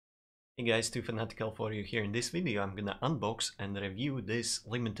Hey guys, Too Fanatical for you here. In this video I'm gonna unbox and review this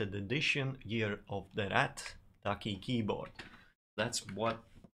limited edition Year of the Rat Ducky keyboard. That's what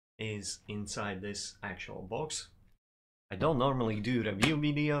is inside this actual box. I don't normally do review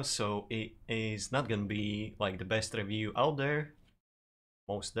videos, so it is not gonna be like the best review out there,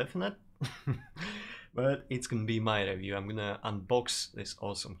 most definite. But it's gonna be my review. I'm gonna unbox this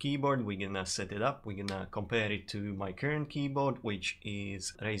awesome keyboard, we're gonna set it up, we're gonna compare it to my current keyboard, which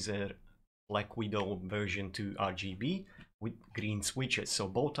is Razer Black Widow version 2 RGB with green switches. So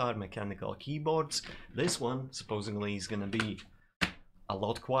both are mechanical keyboards. This one supposedly is gonna be a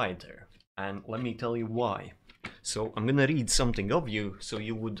lot quieter, and let me tell you why. So I'm gonna read something of you so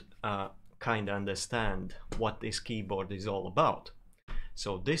you would kind of understand what this keyboard is all about.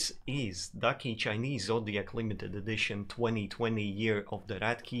 So this is Ducky Chinese Zodiac Limited Edition 2020 Year of the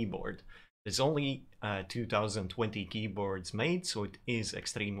Rat keyboard. There's only 2020 keyboards made, so it is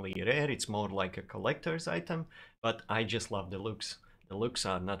extremely rare. It's more like a collector's item, but I just love the looks. The looks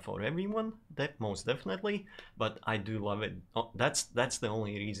are not for everyone, that most definitely, but I do love it. Oh, that's the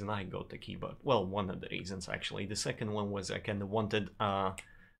only reason I got the keyboard. Well, one of the reasons actually. The second one was I kind of wanted a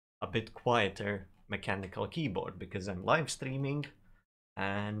bit quieter mechanical keyboard because I'm live streaming,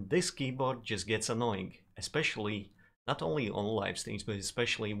 and this keyboard just gets annoying, especially not only on live streams, but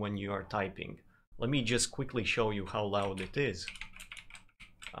especially when you are typing. Let me just quickly show you how loud it is.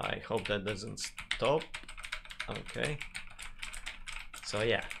 I hope that doesn't stop. Okay. So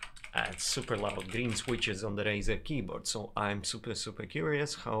yeah, it's super loud. Green switches on the Razer keyboard. So I'm super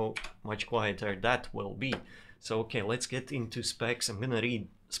curious how much quieter that will be. So okay, let's get into specs. I'm gonna read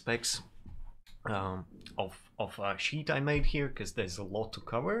specs of a sheet I made here because there's a lot to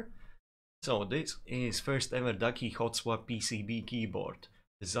cover. So this is first ever Ducky hot swap PCB keyboard.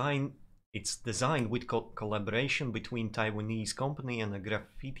 It's designed with collaboration between Taiwanese company and a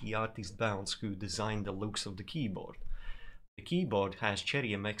graffiti artist Bounce, who designed the looks of the keyboard. The keyboard has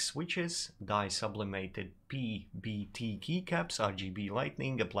Cherry MX switches, dye sublimated PBT keycaps, RGB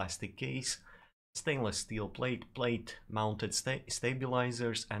lighting, a plastic case, stainless steel plate mounted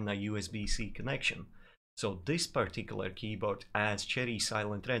stabilizers, and a USB-C connection. So this particular keyboard has Cherry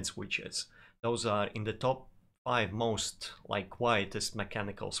Silent Red switches. Those are in the top 5 most quietest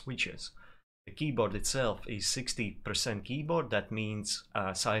mechanical switches. The keyboard itself is 60% keyboard. That means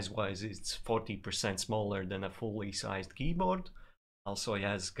size-wise it's 40% smaller than a fully sized keyboard. Also it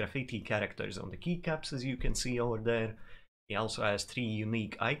has graffiti characters on the keycaps, as you can see over there. It also has 3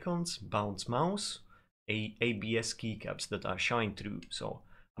 unique icons: bounce mouse, ABS keycaps that are shine through. So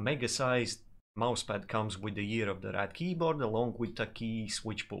a mega sized mousepad comes with the Year of the Rat keyboard along with a key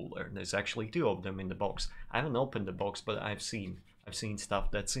switch puller. There's actually 2 of them in the box. I haven't opened the box, but I've seen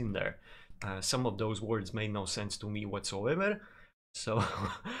stuff that's in there. Some of those words made no sense to me whatsoever, so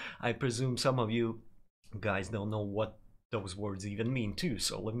I presume some of you guys don't know what those words even mean too.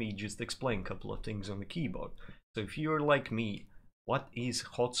 So let me just explain a couple of things on the keyboard. So if you're like me, what is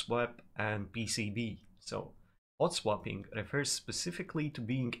hot swap and PCB? So hot swapping refers specifically to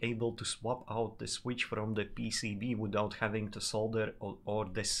being able to swap out the switch from the PCB without having to solder or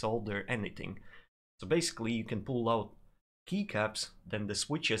desolder anything. So basically you can pull out keycaps, then the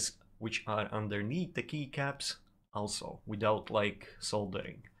switches which are underneath the keycaps also, without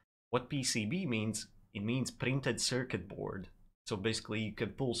soldering. What PCB means, it means printed circuit board. So basically you can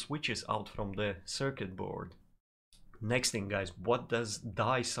pull switches out from the circuit board. Next thing guys, what does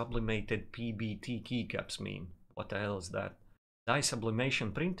dye sublimated PBT keycaps mean? What the hell is that? Dye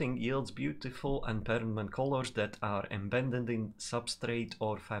sublimation printing yields beautiful and permanent colors that are embedded in substrate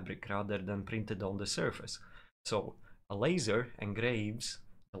or fabric rather than printed on the surface. So a laser engraves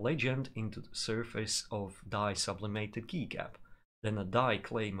the legend into the surface of dye sublimated keycap. Then a dye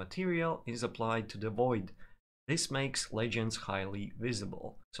clay material is applied to the void. This makes legends highly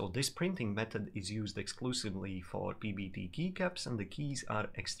visible. So this printing method is used exclusively for PBT keycaps, and the keys are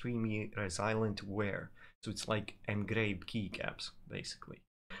extremely resilient to wear. So it's like engraved keycaps basically.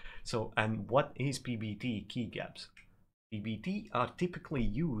 So, and what is PBT keycaps? PBT are typically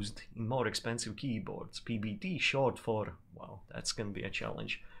used in more expensive keyboards. PBT short for, well, that's gonna be a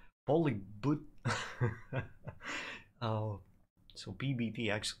challenge, polybut. Oh, so PBT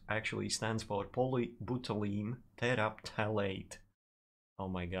actually stands for polybutylene terephthalate. Oh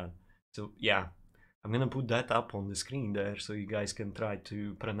my god. So yeah, I'm gonna put that up on the screen there so you guys can try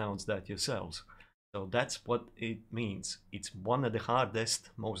to pronounce that yourselves. So that's what it means. It's one of the hardest,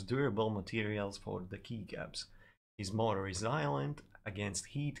 most durable materials for the keycaps. Is more resilient against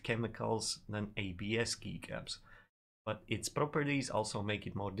heat chemicals than ABS keycaps, but its properties also make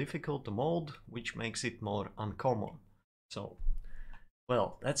it more difficult to mold, which makes it more uncommon. So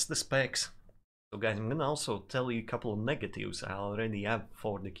Well, that's the specs. So guys, I'm gonna also tell you a couple of negatives I already have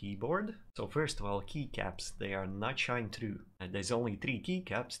for the keyboard. So first of all, keycaps, they are not shine through. And there's only 3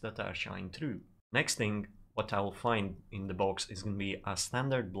 keycaps that are shine through. Next thing, what I'll find in the box is gonna be a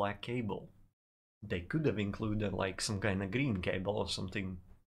standard black cable. They could have included like some kind of green cable or something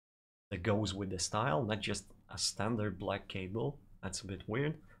that goes with the style, not just a standard black cable. That's a bit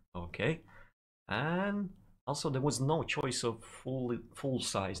weird. Okay. And also there was no choice of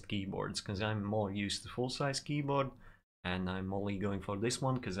full-sized keyboards because I'm more used to full-size keyboard, and I'm only going for this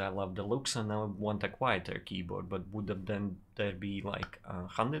one because I love the looks and I want a quieter keyboard. But would have then there be like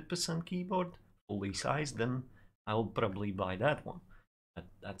 100% keyboard fully sized, then I'll probably buy that one.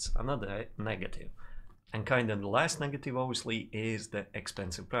 That's another negative. And kind of the last negative obviously is the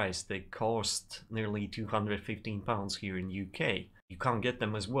expensive price. They cost nearly £215 here in UK. You can't get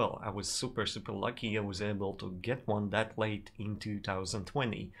them as well. I was super lucky I was able to get one that late in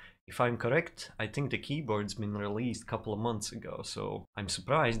 2020. If I'm correct, I think the keyboard's been released a couple of months ago, so I'm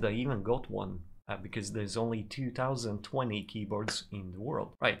surprised I even got one because there's only 2020 keyboards in the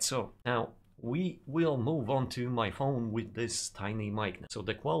world. Right, so now we will move on to my phone with this tiny mic. So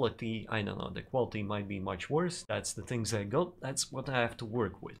the quality, I don't know, the quality might be much worse. That's the things I got, that's what I have to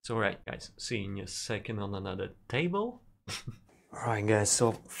work with. So right guys, see you in a second on another table. Alright guys,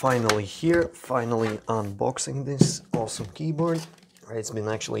 so finally here, finally unboxing this awesome keyboard. It's been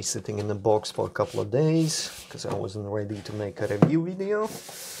actually sitting in the box for a couple of days because I wasn't ready to make a review video,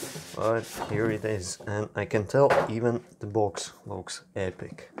 but here it is, and I can tell even the box looks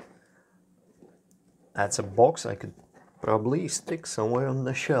epic. That's a box I could probably stick somewhere on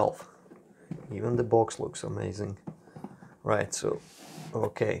the shelf. Even the box looks amazing. Right, so,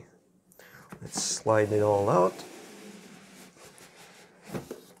 okay. Let's slide it all out.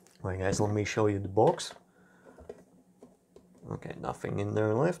 Alright guys, let me show you the box. Okay, nothing in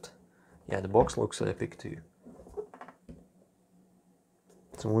there left. Yeah, the box looks epic too.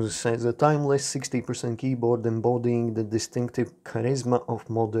 So it says a timeless 60% keyboard embodying the distinctive charisma of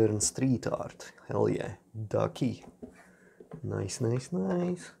modern street art. Hell yeah, Ducky. Nice, nice,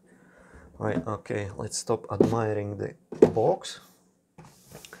 nice. Right, okay, let's stop admiring the box.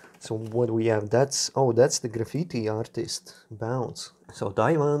 So what do we have? That's the Graffiti Artist Bounce. So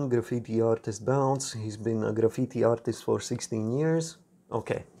Taiwan Graffiti Artist Bounce. He's been a graffiti artist for 16 years.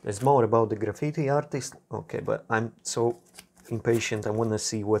 Okay, there's more about the graffiti artist. Okay, but I'm so impatient. I want to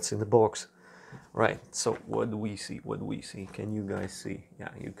see what's in the box. Right, so what do we see? What do we see? Can you guys see?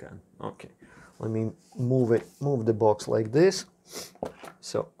 Yeah, you can. Okay, let me move the box like this.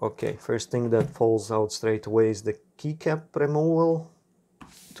 So, okay, first thing that falls out straight away is the keycap removal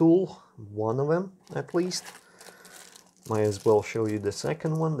tool. One of them, at least. Might as well show you the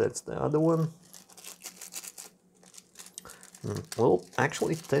second one. That's the other one. We'll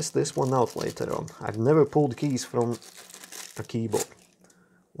actually test this one out later on. I've never pulled keys from a keyboard.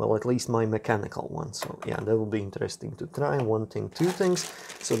 Well, at least my mechanical one. So yeah, that will be interesting to try. One thing, two things.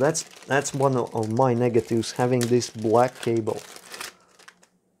 So that's one of my negatives, having this black cable.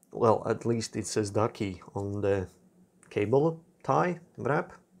 Well, at least it says Ducky on the cable tie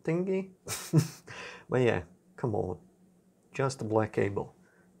wrap thingy. But yeah, come on, just a black cable.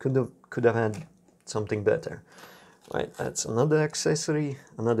 Could have had something better. Right, that's another accessory.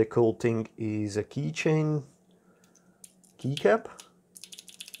 Another cool thing is a keychain keycap.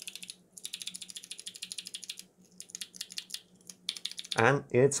 And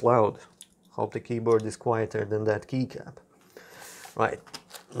it's loud. Hope the keyboard is quieter than that keycap. Right,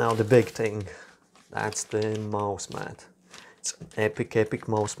 now the big thing. That's the mouse mat. It's an epic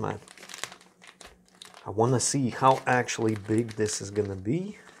mouse mat. I want to see how actually big this is gonna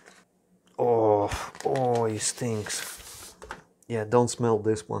be. Oh, it stinks. Yeah, don't smell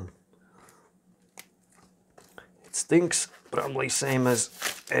this one. It stinks probably same as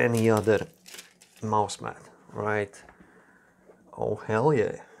any other mouse mat, right? Oh, hell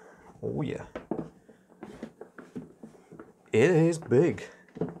yeah. Oh, yeah. It is big.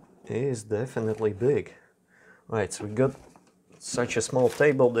 It is definitely big. Right, so we got such a small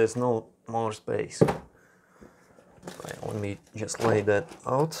table, there's no more space. Right, let me just lay that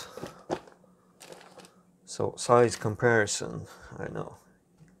out. So, size comparison, I know.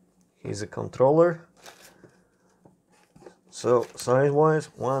 Here's a controller. So, size-wise,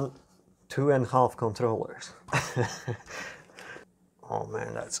 2.5 controllers. Oh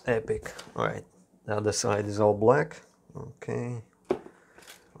man, that's epic. Alright, the other side is all black. Okay.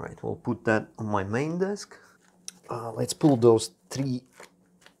 Alright, we'll put that on my main desk. Let's pull those 3.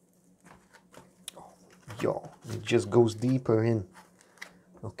 Yo, it just goes deeper in.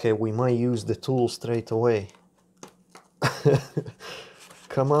 Okay, we might use the tool straight away.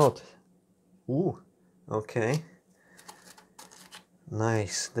 come out. Ooh, okay.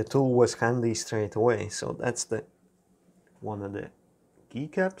 Nice. The tool was handy straight away. So that's the one of the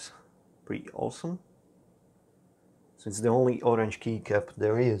keycaps. Pretty awesome. So it's the only orange keycap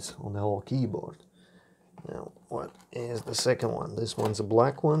there is on the whole keyboard. Now, what is the second one? This one's a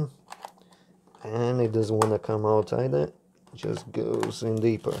black one. And it doesn't want to come out either. It just goes in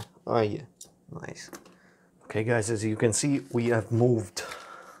deeper. Oh yeah, nice. Okay guys, as you can see, we have moved.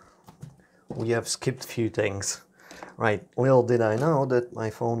 We have skipped a few things. Right, little did I know that my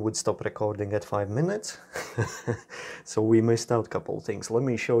phone would stop recording at 5 minutes. So we missed out a couple of things. Let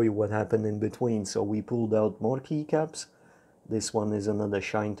me show you what happened in between. So we pulled out more keycaps. This one is another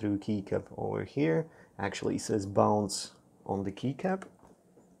shine through keycap over here. Actually it says bounce on the keycap.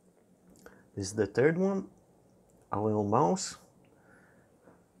 This is the third one. A little mouse.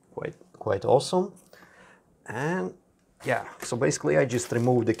 Quite awesome. And yeah, so basically I just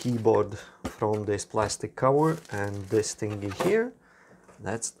removed the keyboard from this plastic cover, and this thingy here,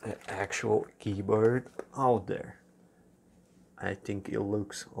 that's the actual keyboard out there. I think it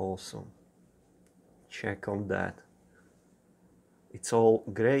looks awesome. Check on that. It's all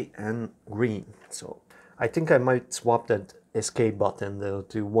gray and green, so I think I might swap that escape button though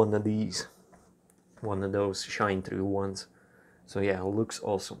to one of these, one of those shine through ones. So yeah, it looks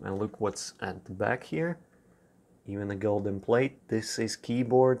awesome. And look what's at the back here. Even a golden plate. This is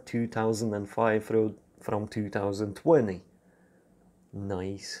keyboard 2005 from 2020.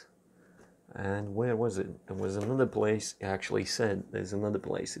 Nice. And where was it? There was another place. It actually said there's another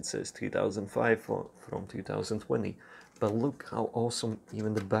place. It says 2005 from 2020. But look how awesome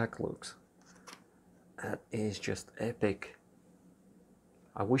even the back looks. That is just epic.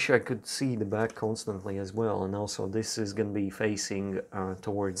 I wish I could see the back constantly as well. And also this is going to be facing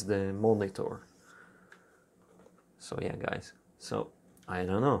towards the monitor. So yeah guys, so I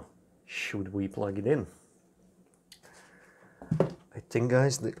don't know, should we plug it in? I think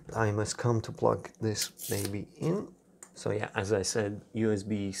guys the time has come to plug this baby in. So yeah, as I said,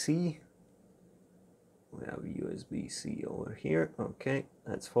 USB-C. We have USB-C over here. Okay,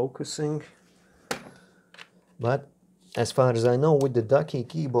 that's focusing. But as far as I know, with the Ducky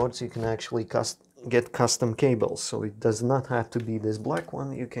keyboards you can actually get custom cables. So it does not have to be this black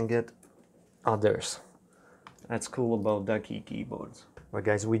one, you can get others. That's cool about Ducky keyboards. Right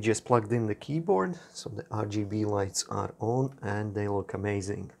guys, we just plugged in the keyboard, so the RGB lights are on and they look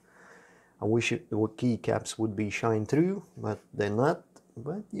amazing. I wish the keycaps would be shine through, but they're not.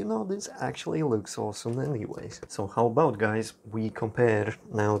 But you know, this actually looks awesome anyways. So how about guys, we compare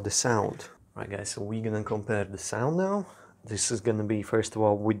now the sound. Right guys, so we're gonna compare the sound now. This is gonna be first of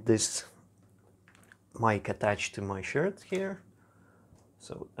all with this mic attached to my shirt here.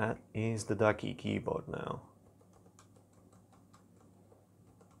 So that is the Ducky keyboard now.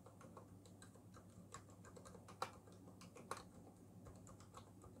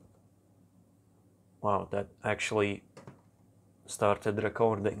 Wow, that actually started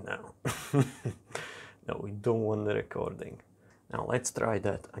recording now. No, we don't want the recording. Now let's try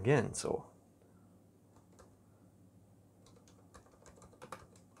that again. So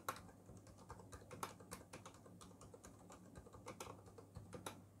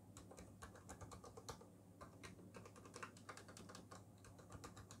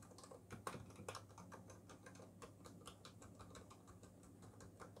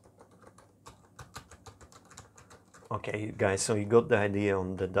okay guys, so you got the idea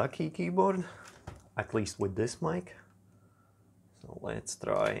on the Ducky keyboard, at least with this mic. So let's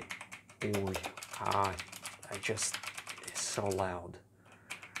try. Ooh, it's so loud.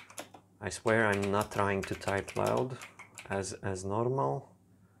 I swear I'm not trying to type loud as normal.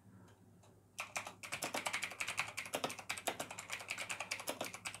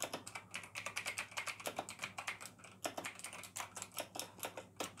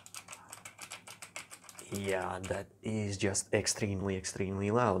 Yeah, that is just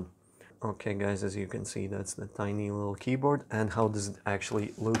extremely loud. Okay guys, as you can see, that's the tiny little keyboard. And how does it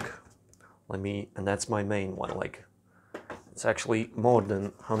actually look? And that's my main one, like, it's actually more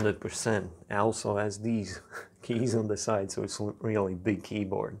than 100%. It also has these keys on the side, so it's a really big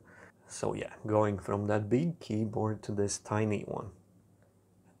keyboard. So yeah, going from that big keyboard to this tiny one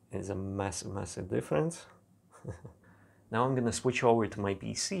is a massive difference. Now I'm gonna switch over to my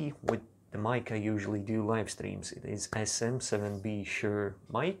PC with the mic I usually do live streams. It is SM7B Shure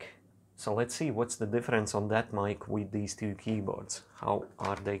mic. So let's see what's the difference on that mic with these two keyboards. How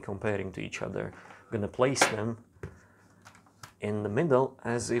are they comparing to each other? I'm gonna place them in the middle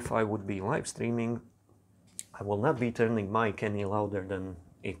as if I would be live streaming. I will not be turning mic any louder than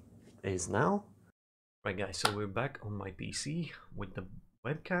it is now. Right guys, so we're back on my PC with the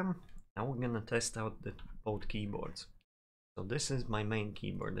webcam. Now we're gonna test out both keyboards. So this is my main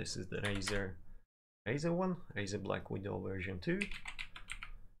keyboard. This is the Razer one, Razer Black Widow version 2.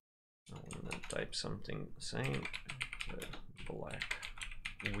 I'm gonna type something same, Black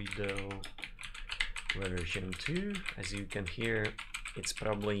Widow version 2. As you can hear, it's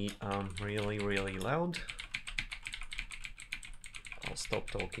probably really loud. I'll stop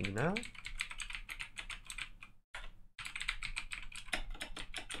talking now.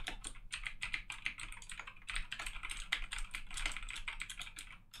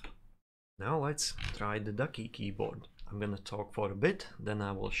 Now let's try the Ducky keyboard. I'm gonna talk for a bit, then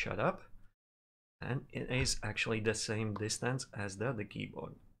I will shut up. And it is actually the same distance as the other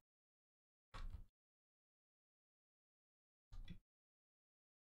keyboard.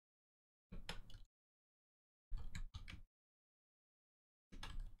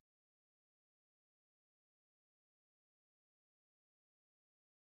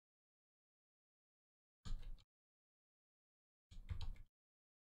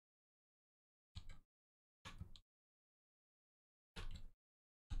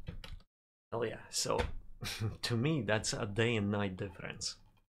 Oh yeah, so to me that's a day and night difference.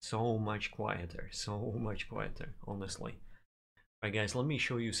 So much quieter, honestly. Alright guys, let me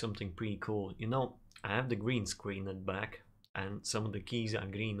show you something pretty cool. You know, I have the green screen at the back and some of the keys are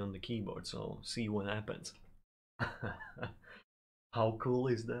green on the keyboard, so see what happens. How cool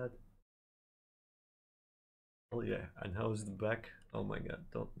is that? Oh yeah, and how's the back? Oh my god,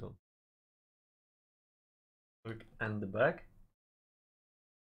 don't. Look, and the back?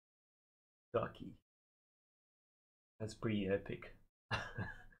 Ducky. That's pretty epic.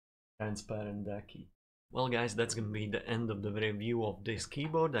 Transparent Ducky. Well guys, that's gonna be the end of the review of this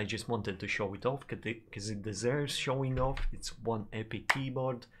keyboard. I just wanted to show it off because it deserves showing off. It's one epic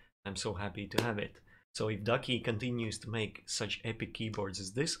keyboard. I'm so happy to have it. So if Ducky continues to make such epic keyboards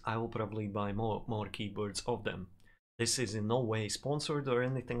as this, I will probably buy more keyboards of them. This is in no way sponsored or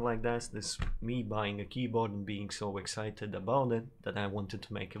anything like that. This is me buying a keyboard and being so excited about it that I wanted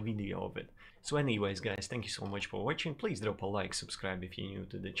to make a video of it. So anyways guys, thank you so much for watching. Please drop a like, subscribe if you're new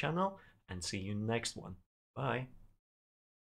to the channel, and see you next one. Bye.